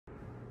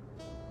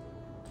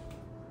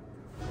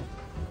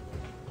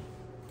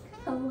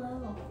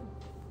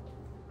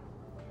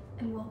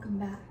and welcome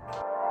back.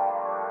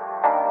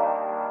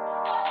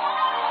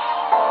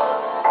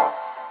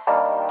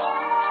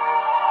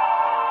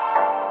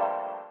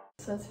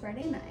 So it's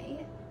Friday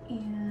night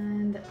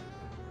and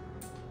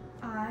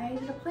I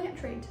did a plant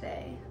trade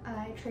today.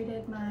 I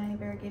traded my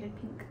variegated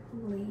pink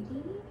lady,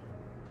 is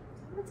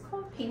that what it's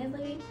called? Painted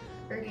lady?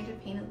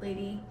 Variegated painted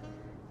lady,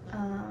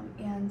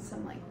 and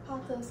some like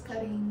pothos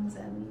cuttings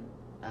and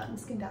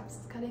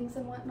scindapsus cuttings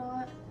and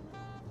whatnot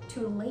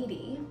to a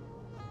lady.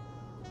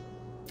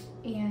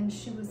 And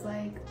she was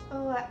like,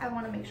 oh, I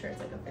want to make sure it's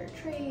like a fair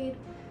trade.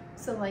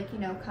 So like, you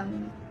know,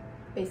 come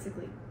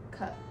basically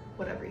cut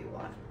whatever you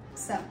want.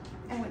 So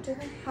I went to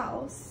her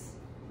house.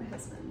 My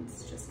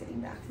husband's just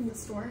getting back from the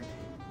store.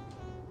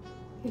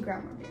 He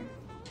grabbed more beer.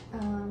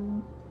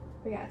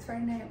 But yeah, it's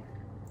Friday night.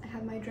 I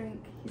have my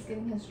drink. He's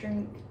getting his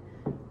drink.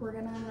 We're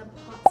gonna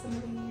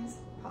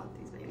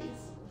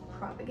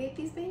propagate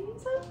these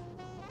babies up.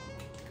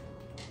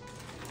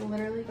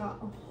 Literally got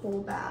a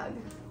whole bag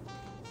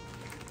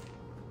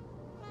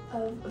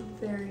of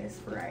various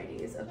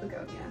varieties of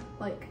begonia,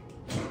 like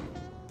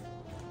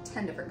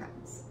 10 different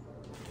kinds.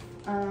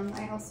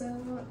 I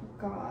also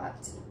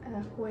got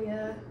a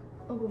Hoya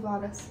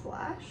ovata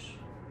splash,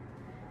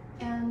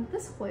 and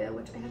this Hoya,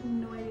 which I have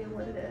no idea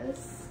what it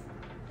is.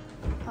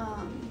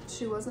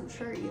 She wasn't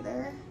sure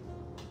either,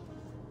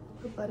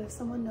 but if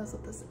someone knows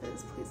what this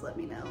is, please let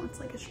me know. It's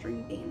like a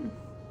string bean,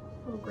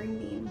 little green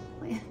bean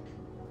plant.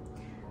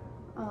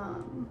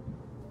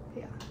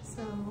 Yeah,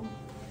 so,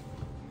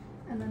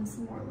 and then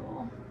some more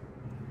little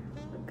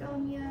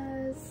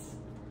begonias.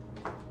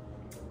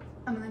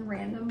 And then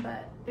random,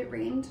 but it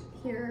rained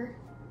here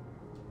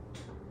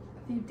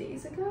a few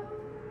days ago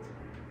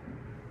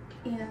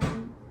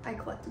and I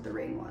collected the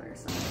rainwater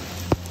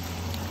somewhere.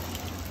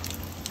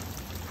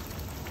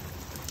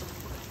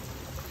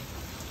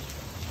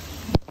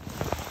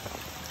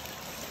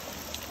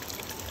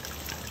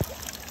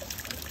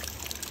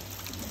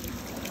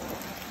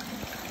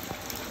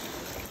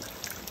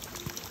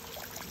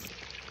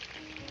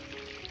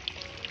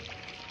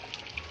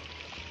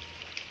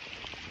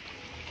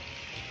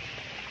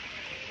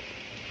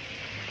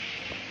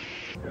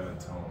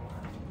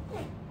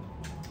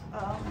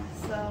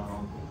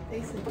 So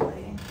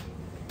basically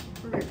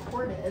we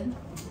recorded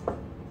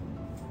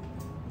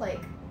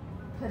like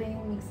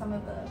putting some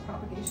of the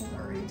propagations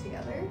already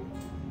together,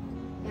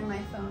 and my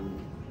phone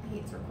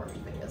hates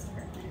recording videos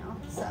apparently now.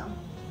 So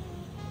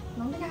I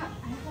don't think I have,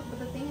 but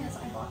the thing is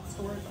I bought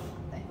storage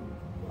on that thing.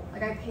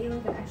 Like I pay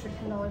like an extra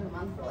 $10 a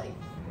month for like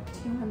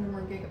 200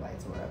 more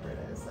gigabytes or whatever it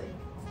is, like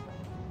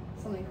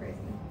something crazy.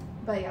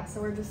 But yeah,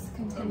 so we're just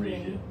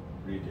continuing.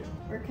 Redo.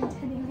 We're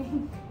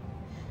continuing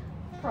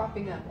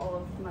propping up all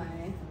of my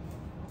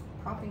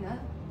propagating.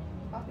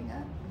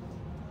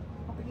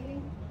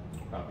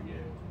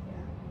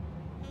 Yeah,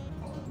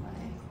 all of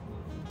my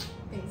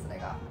things that I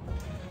got.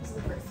 This is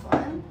the first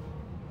one.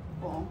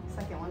 Well,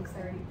 second one because I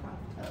already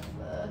propped up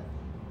the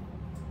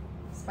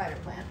spider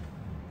plant.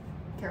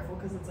 Careful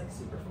because it's like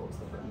super full to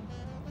the brim.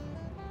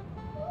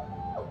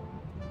 Oh,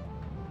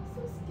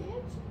 so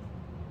sketchy.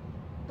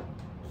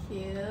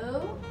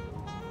 Cute.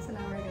 So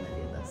now we're gonna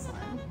do this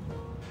one.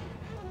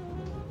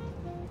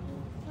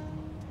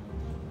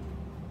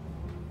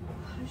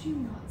 How did you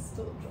not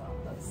still drop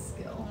that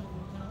skill?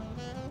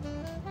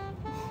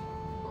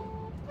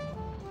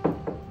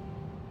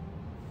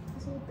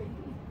 This little baby.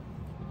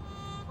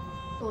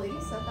 The lady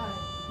said that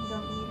you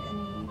don't need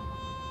any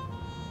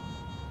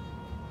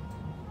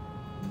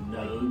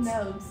nodes. Like,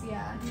 nodes,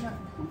 yeah. You don't,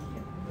 thank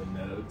you. The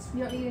nodes. You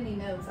don't need any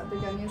nodes. That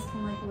begonias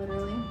can like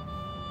literally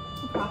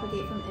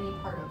propagate from any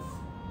part of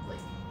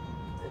like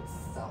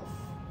itself.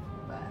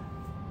 But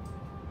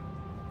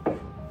okay,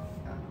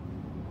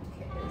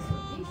 so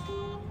these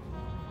two.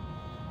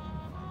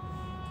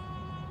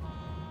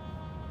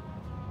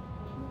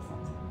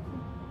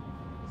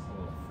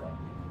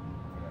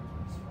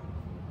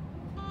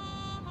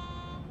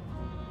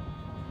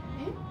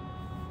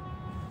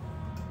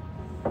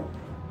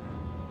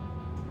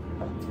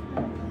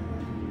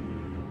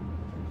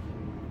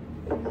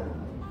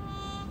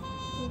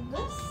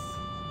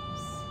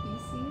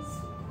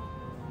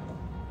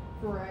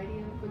 Variety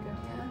of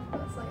begonia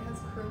that's like has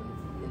curly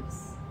leaves.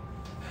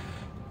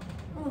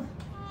 Oh,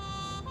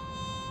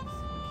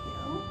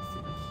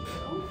 super cute,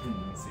 super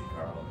cute. See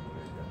Carl over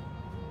there.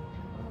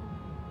 Oh,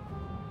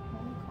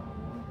 Carl.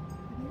 I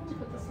think I'm gonna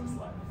put this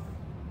one.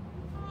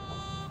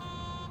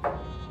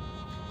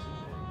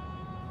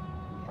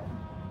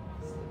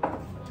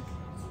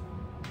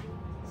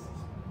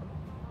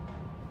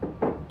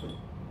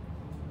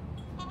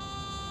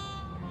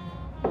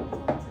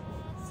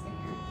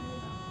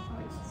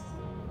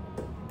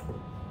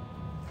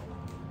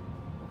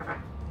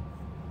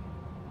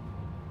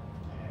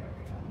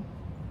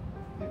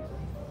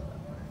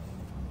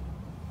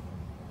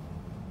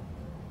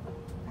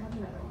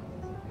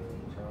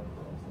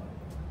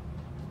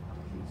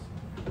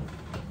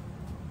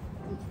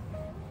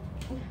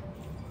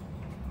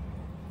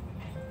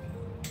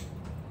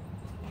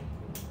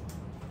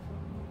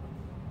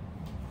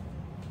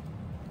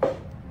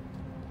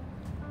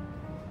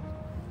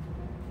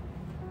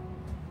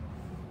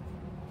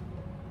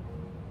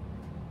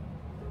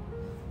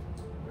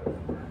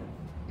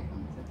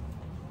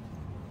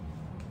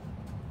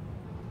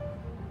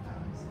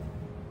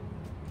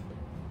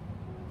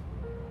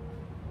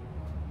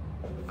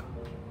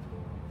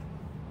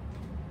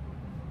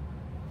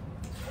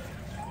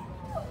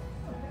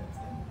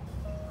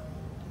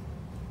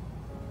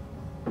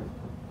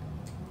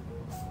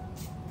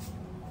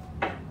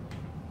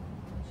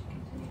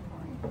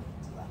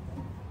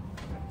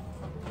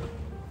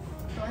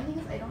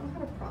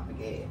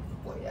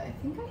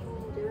 think I can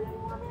do it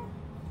in water.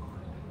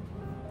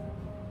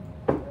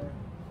 I'm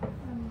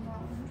not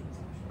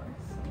 100% sure,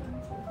 so I'm going to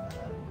look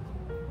that up.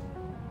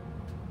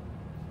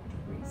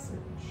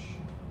 Research.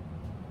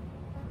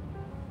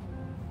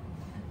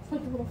 It's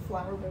like a little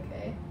flower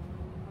bouquet.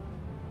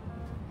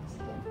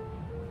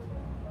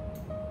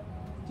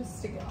 Just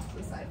stick it off to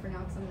the side for now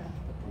because I'm going to have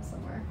to put them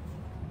somewhere.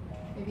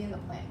 Maybe in the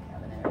plant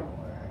cabinet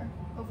or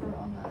over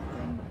on that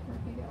thing where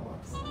we get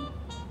lots.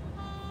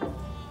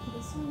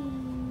 This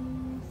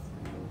one's...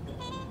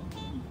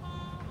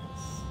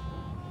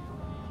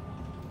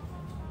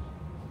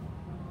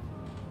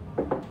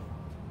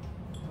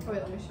 Oh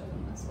wait, let me show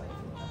them this way.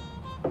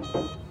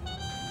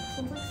 This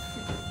one's like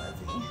super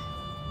fuzzy.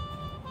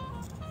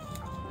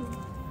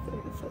 Look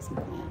at the fuzzy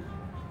plant.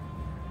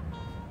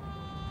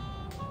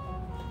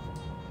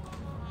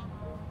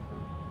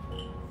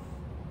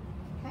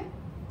 Okay.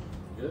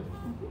 Good?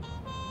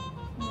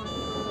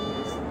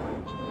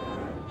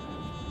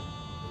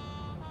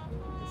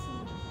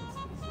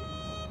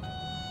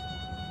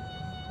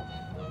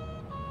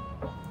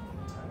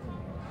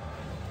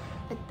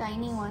 A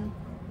tiny one.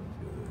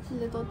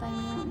 Little tiny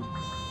one.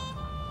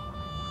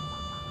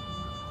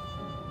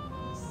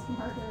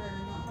 Smarter,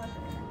 not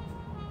harder.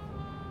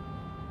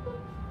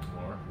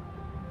 More?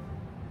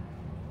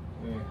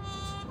 Yeah.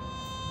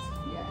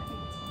 Yeah, I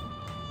think it's fine.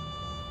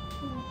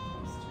 Yeah,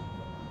 let's check it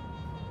out.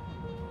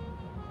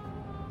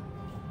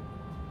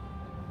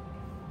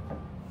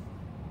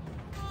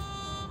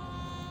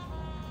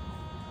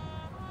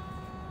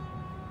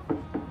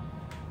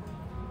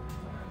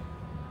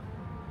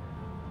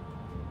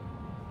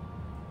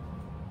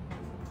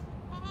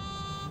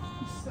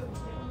 So cute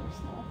when they're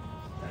small.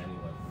 Tiny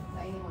one.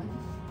 Tiny one.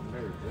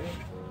 Better drink.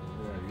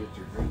 You gotta get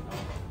your drink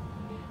on.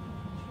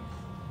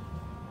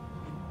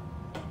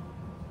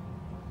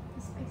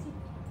 It's spicy.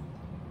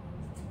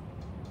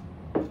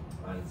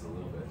 Mine's a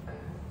little bit.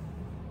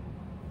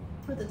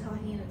 With the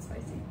tahini, it's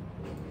spicy.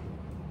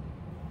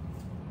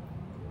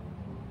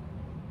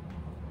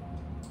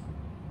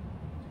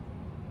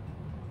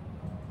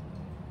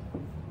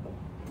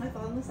 I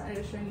thought on the side I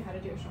was showing you how to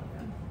do a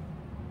shotgun.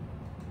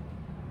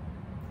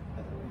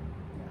 Other way.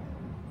 Yeah.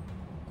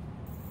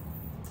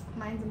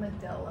 Mine's a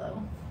Modelo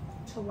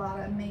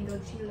Chelada Mango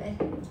Chile.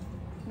 And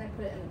I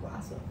put it in a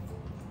glass with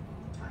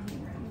tahini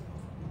rim.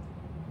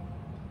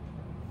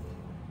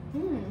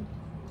 Mmm.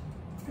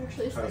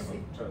 Actually, it's Try spicy.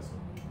 some. Try some.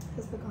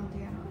 Because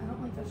begonia, I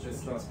don't like vegetables.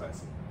 It's not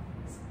spicy.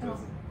 I don't.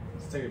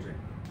 Just take a drink.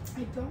 I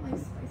don't like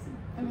spicy.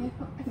 I mean,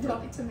 I don't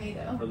like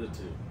tomato. For the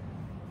two.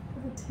 For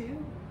the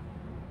two?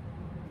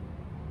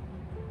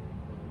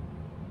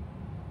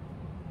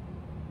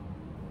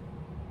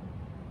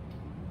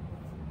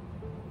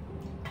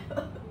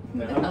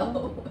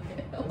 No.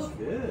 That's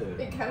good.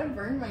 It kind of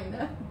burned my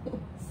nose.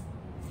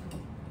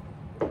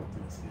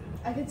 That's good.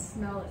 I could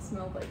smell it.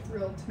 Smelled like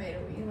real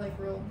tomatoey, like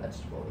real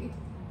vegetable-y. You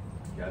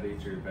gotta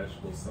eat your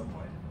vegetables some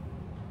way.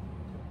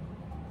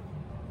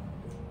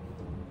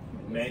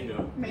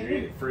 Mango. Mango? You're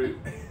eating fruit.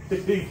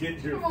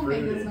 Get your Well,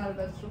 fruit mango's in. not a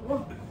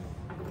vegetable.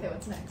 Okay,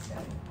 what's next,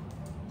 Dad?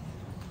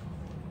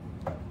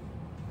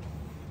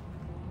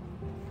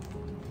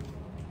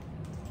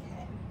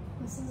 Okay.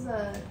 This is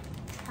a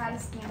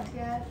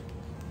Cadascantia.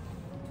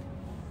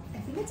 I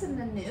think it's a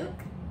Nanook.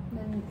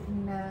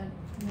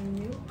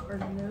 Nanook or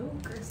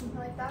Nook or something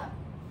like that.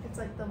 It's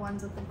like the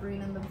ones with the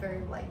green and the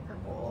very light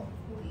purple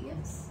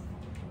leaves.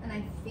 And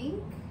I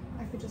think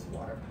I could just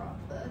water prop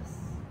this.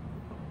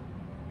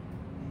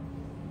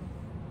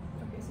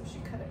 Okay, so she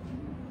cut it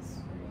in this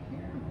right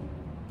here.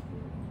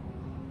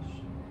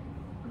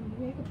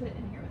 Maybe I could put it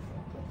in here with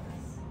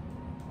this.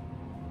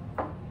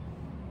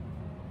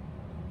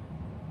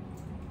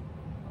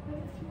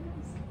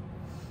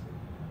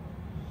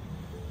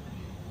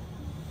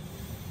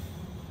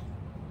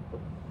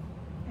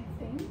 I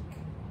think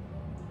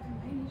I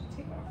might need to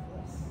take off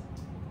this.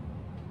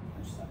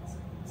 Which sucks.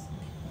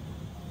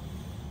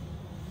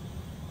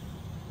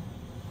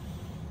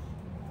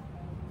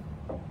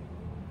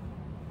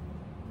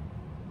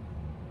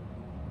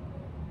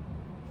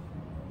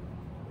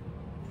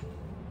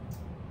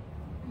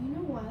 You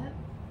know what?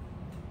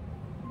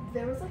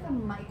 There was like a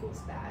Michael's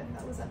bag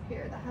that was up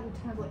here that had a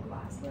ton of like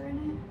glassware in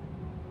it.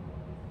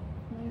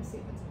 I'm gonna see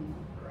if it's in the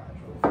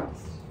garage real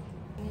fast.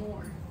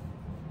 More.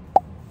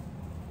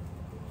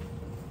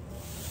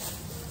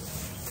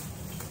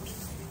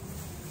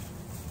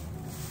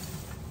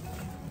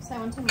 So I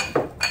went to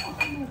Michael. Oh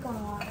my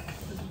god.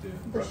 What'd you do?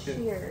 The Broke it?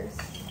 shears.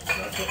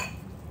 Broke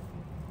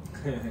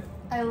it?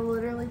 I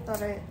literally thought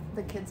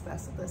the kid's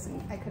best at this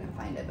and I couldn't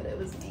find it, but it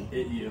was me.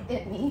 It you.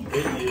 It me.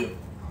 It you.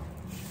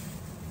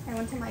 I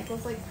went to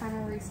Michael's like kind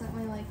of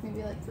recently, like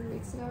maybe like 3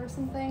 weeks ago or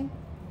something.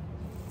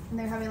 And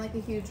they're having like a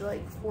huge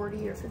like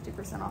 40 or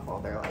 50% off all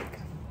their like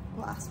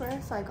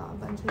glassware. So I got a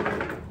bunch of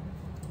like,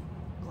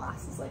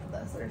 glasses like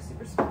this that are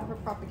super small for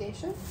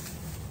propagation.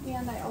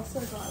 And I also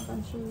got a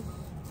bunch of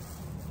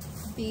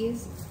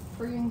these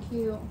freaking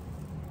cute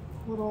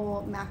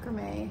little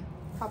macrame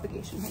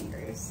propagation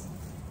hangers.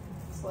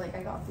 So like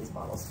I got these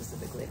bottles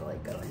specifically to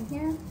like go in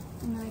here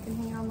and then I can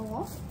hang it on the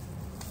wall.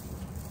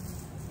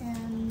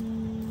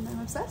 And I'm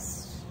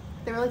obsessed.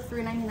 They were like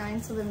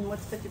 $3.99, so then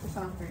what's 50%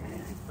 off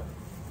 $3.99?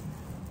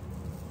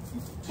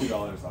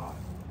 $2 off.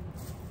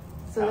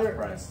 So Half they're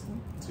price.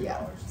 $2.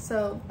 yeah,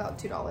 so about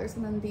 $2,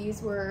 and then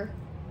these were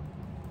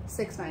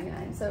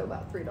 $6.99, so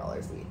about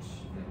 $3 each.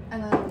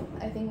 And then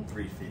I think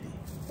 $3.50.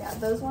 yeah,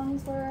 those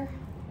ones were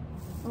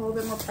a little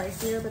bit more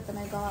pricier, but then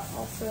I got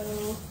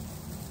also,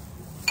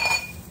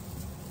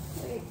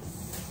 wait,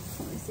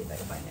 let me see if I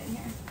can find it in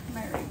here. Am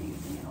I already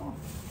using it all?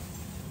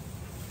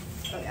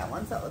 Oh yeah,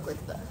 ones that look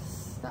like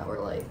this, that were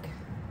like,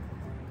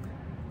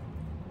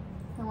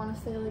 I want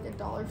to say like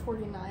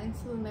 $1.49,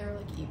 so then they were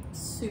like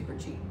super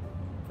cheap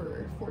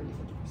for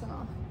 40–50%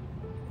 off.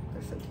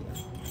 They're so cute.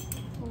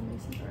 Little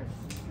mason jars.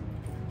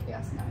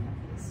 Yeah, so now I have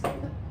these.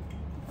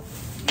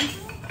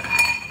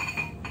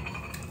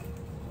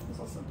 There's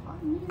also pot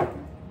in here.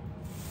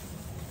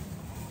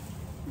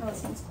 Oh,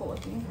 this one's cool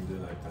looking. I do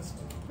like this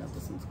one. No,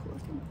 this one's cool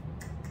looking.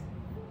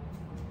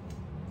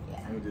 Yeah.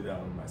 I'm gonna do that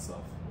one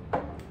myself.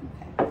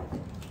 Okay.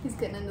 He's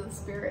getting into the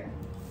spirit.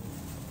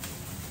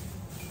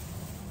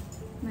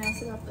 And I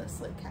also got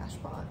this like cash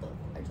pot that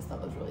I just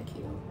thought was really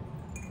cute.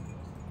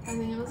 I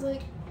think it was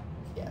like,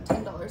 yeah,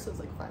 $10, so it was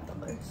like $5.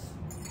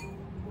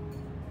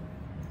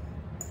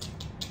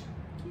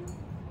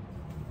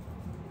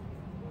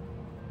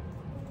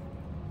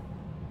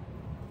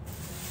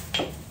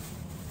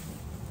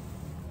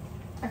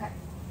 Okay.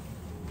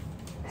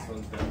 This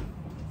one's done.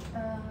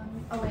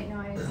 Oh wait, no,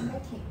 I think I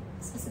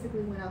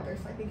specifically went out there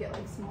so I could get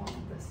like small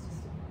like this.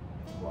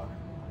 Why?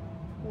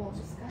 Well,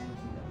 this guy can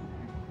go in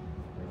there.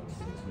 This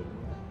one's good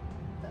in there.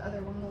 The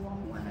other one, the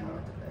long one, I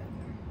wanted to put in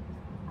here.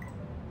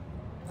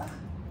 Ah.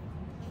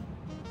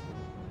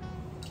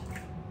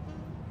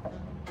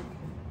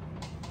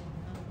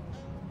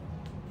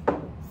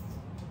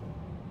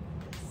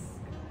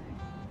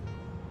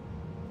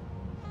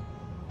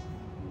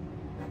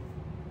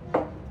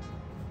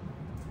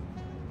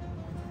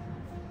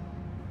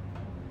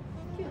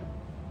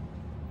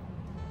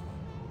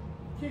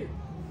 Cute.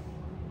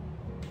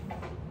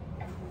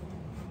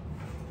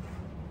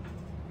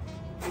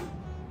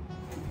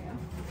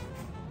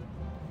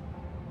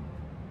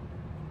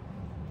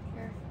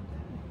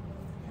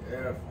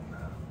 Careful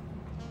now.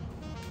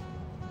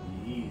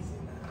 Easy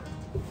now.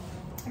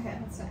 Okay,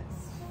 what's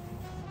next?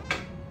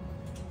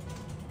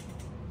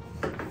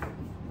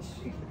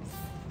 Shoes.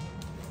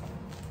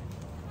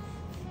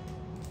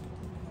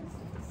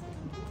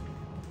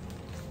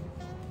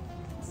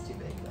 It's too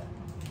big, but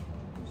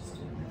I'm just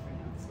doing it for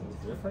now. So it's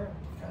different?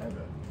 Kind of.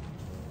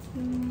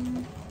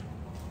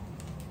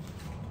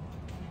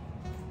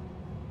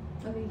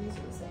 I think these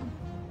are the same.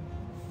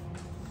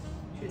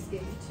 She just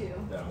gave me two.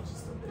 That was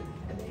just a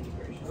A baby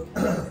version.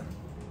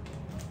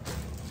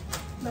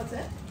 That's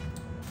it?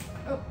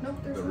 Oh, nope,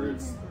 there's the one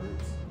roots. here. The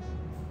roots.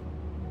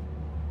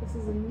 This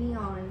is a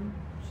neon.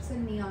 She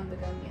said neon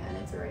begonia, and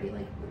it's already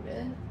like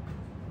rooted.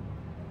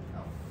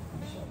 Oh,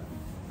 let me show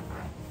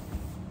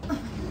them.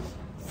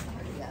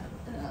 Sorry, yeah,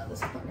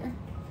 this corner.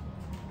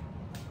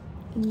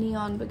 A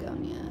neon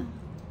begonia.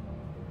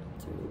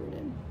 It's already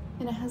rooted,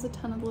 and it has a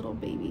ton of little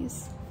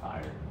babies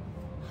Fire.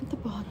 at the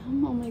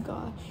bottom. Oh my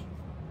gosh.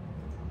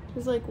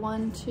 There's like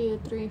 1, 2,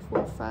 3,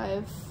 4,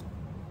 5.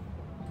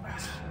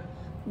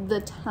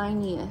 The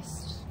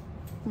tiniest.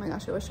 Oh my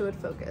gosh, I wish it would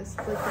focus.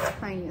 Like the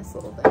tiniest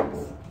little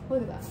things.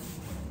 Look at that. How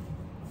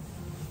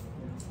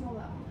small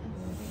that one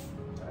is.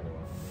 Tiny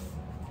one.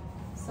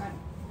 So I'm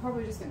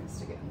probably just gonna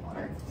stick it in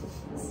water.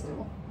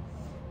 Still.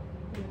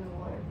 Put it in the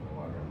water.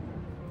 Water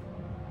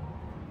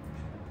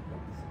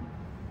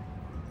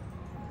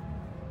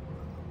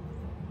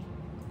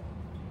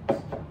in there.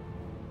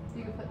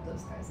 You can put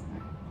those guys in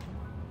there.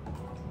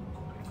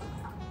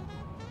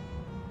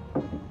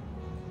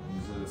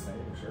 These are the same,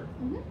 you sure?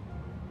 Mm-hmm.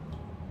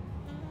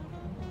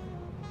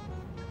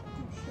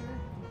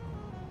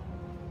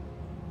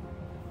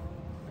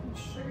 I'm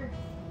sure.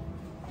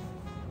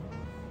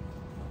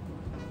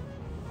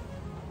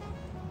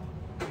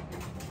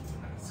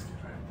 That's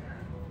good right there.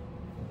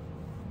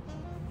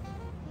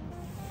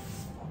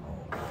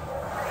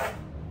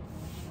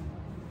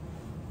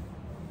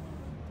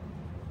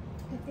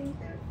 I think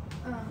that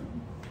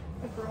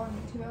a girl on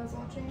YouTube I was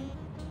watching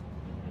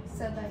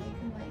said that you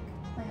can like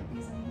plant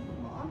these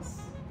in moss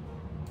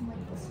and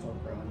like they'll still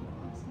grow in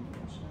moss. Oh my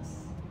gosh, this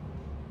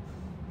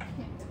can't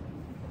get it in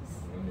this.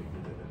 Let me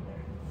get it in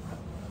there.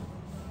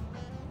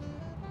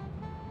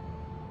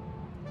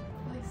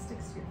 It like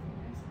sticks to your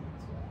fingers when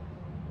it's wet.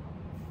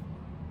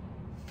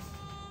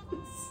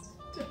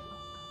 Does it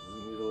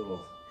need a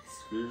little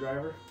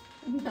screwdriver?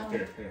 No.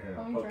 Here.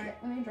 Let me Poke dry. it.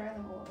 Let me dry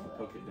them a little bit.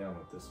 Poke it down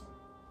with this one.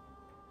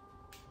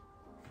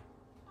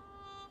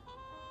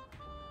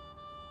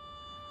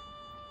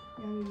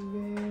 You gotta be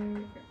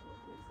very careful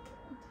with these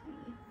little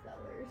tiny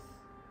flowers.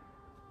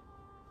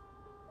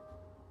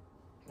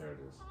 There it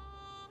is.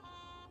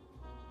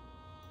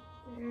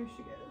 There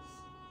she goes.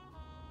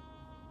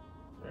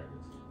 There it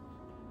is.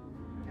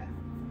 Okay.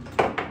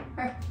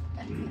 Perfect.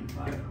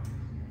 Fire.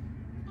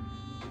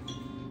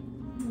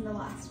 And the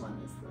last one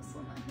is this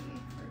one that he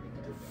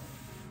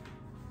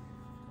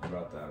ordered.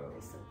 about that?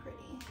 It's so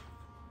pretty.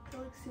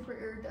 They're like super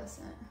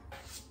iridescent.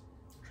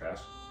 Trash?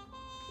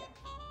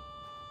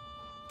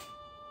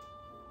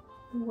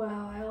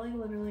 Wow, I like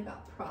literally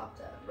got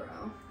propped up, bro.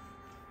 I'm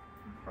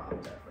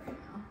propped up right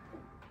now.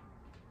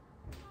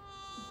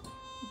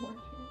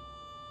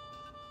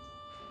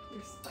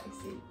 Your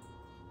spicy,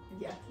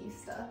 yucky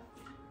stuff.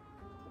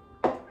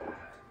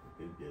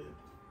 Good.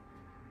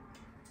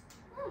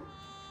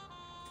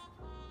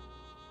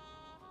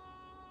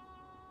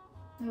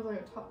 There's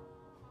like a top.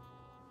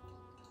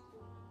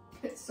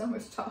 It's so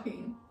much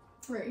talking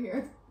right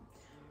here.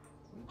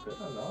 Put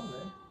it on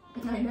there.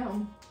 I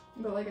know.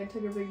 But like I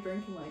took a big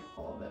drink and like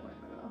all of it went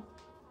in my mouth.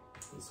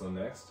 This one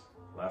next?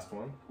 Last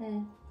one? I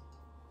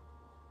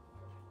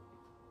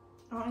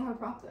don't know how to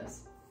prop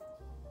this.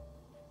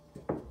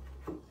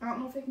 I don't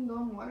know if it can go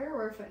in water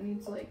or if it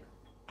needs like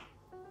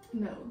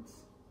nodes.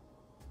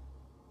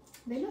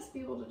 They must be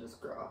able to just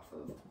grow off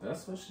of.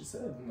 That's what she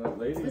said. That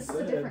lady This said.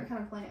 is a different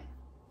kind of plant.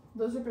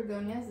 Those are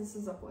begonias. This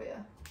is a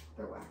Hoya.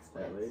 They're wax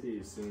That plants.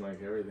 lady seemed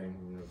like everything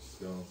just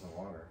go in some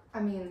water. I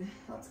mean,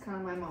 that's kind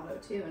of my motto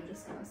too, and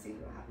just kind of see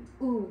what happens.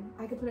 Ooh,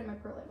 I could put it in my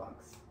perlite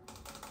box.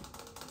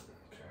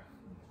 Okay.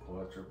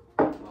 Pull out your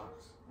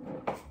box.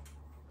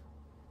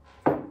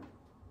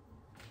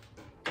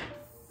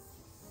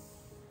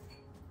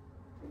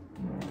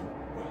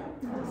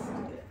 Let's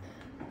stick it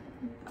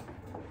in.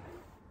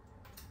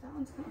 That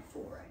one's kind of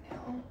full right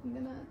now. I'm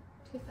gonna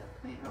take that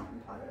plant out and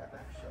pot it up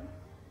actually.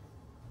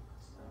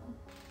 So,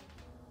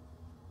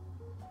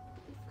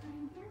 this guy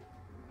in here.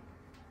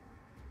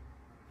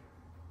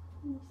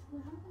 And we'll see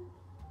what happens.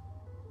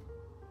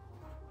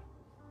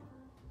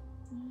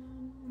 I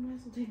might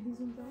as well take these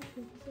ones out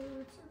because the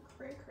roots are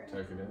cray cray.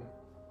 Tuck it in.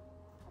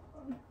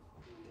 Hold on. Let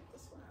me get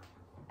this one out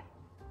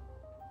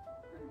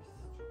first.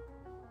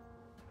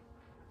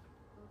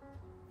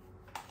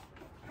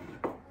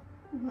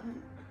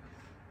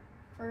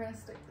 We're gonna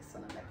stick this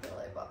one in my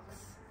perlite box.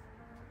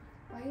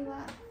 Why you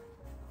laugh?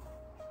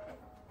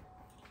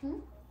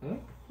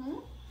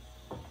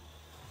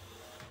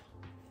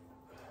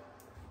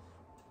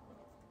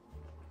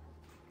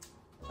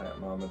 Plant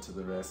mama to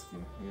the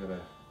rescue. You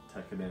gotta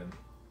tuck it in.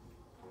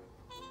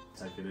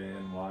 Tuck it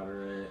in,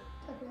 water it.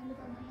 Tuck it into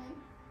my night.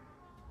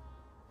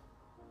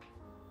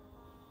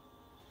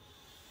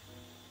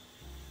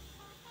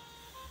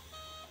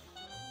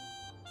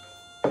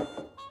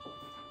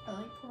 I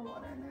like pour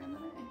water in there and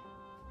then I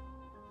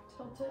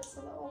tilt it so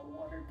that all the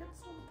water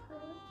gets on the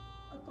perlite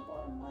at the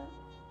bottom lip.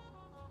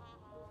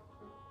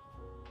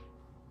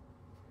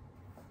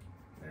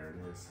 There it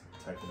is.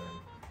 Tuck it in.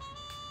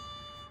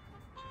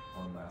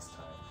 One last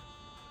time.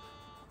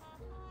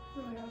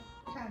 Oh my god,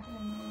 tap it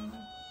in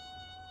there.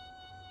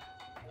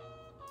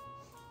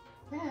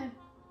 Okay.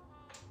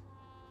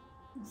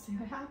 Let's see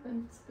what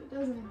happens if it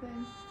does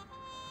anything.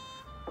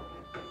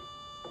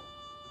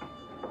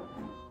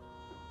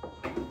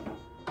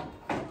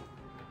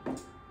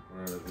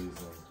 Where are these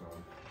ones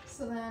going?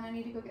 So then I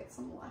need to go get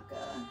some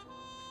leca.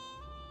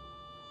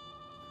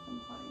 I'm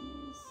potting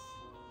these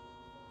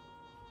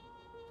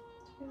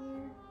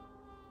together.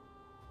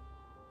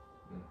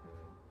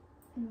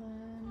 And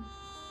then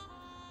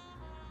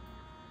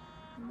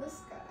this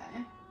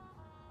guy.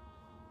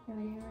 Can I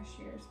give you my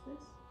shears,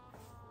 please?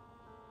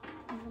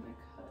 I'm gonna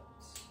cut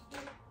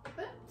a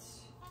bit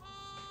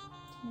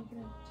to make it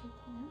into 2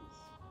 plants.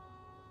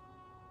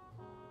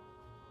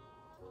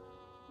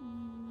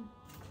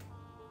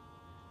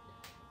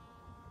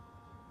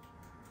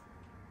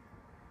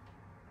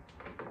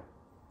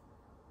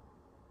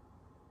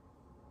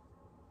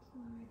 So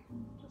I can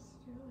just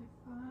do it like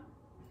that.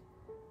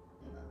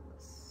 And then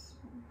this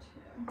one too.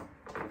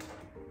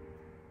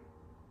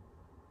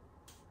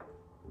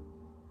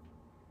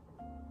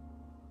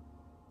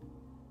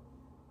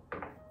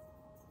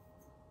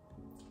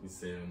 You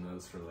saving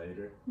those for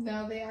later?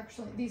 No,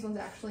 these ones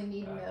actually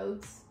need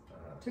nodes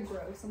to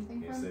grow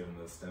something You're from. saving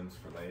those stems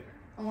for later.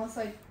 Unless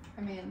I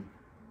mean,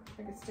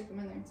 I could stick them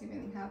in there and see if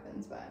anything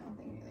happens, but I don't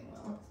think anything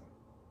will.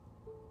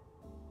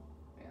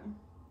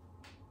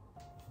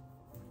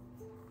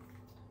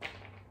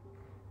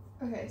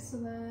 Yeah. Okay, so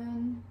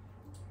then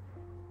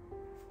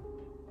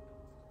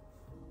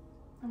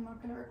I'm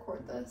not gonna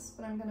record this,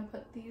 but I'm gonna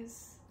put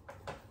these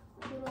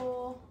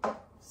little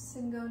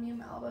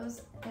Syngonium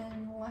albos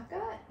in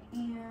leca,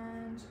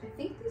 and I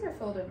think these are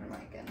filled in with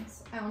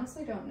micans. I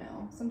honestly don't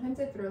know. Sometimes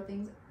I throw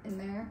things in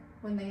there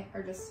when they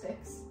are just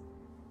sticks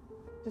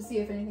to see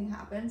if anything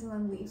happens, and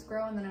then leaves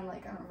grow, and then I'm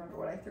like, I don't remember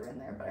what I threw in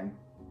there, but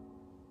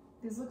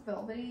these look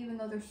velvety even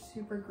though they're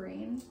super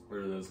green.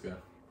 Where do those go?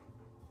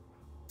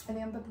 I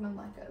think I put them in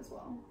leca as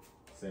well.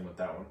 Same with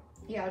that one?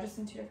 Yeah, just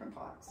in 2 different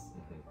pots.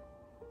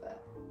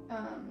 But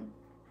I'm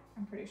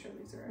pretty sure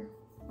these are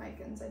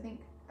micans. I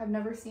think I've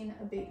never seen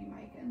a baby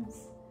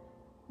micans.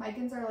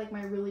 Micans are like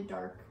my really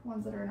dark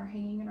ones that are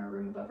hanging in our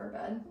room above our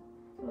bed.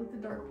 They're like the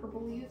dark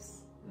purple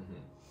leaves.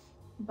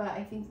 But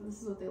I think that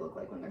this is what they look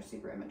like when they're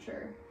super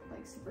immature,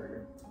 like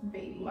super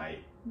baby.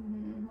 Light.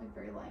 Like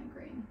very lime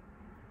green,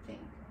 pink.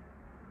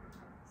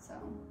 So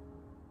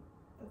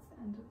that's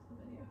the end of the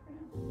video for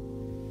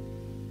now.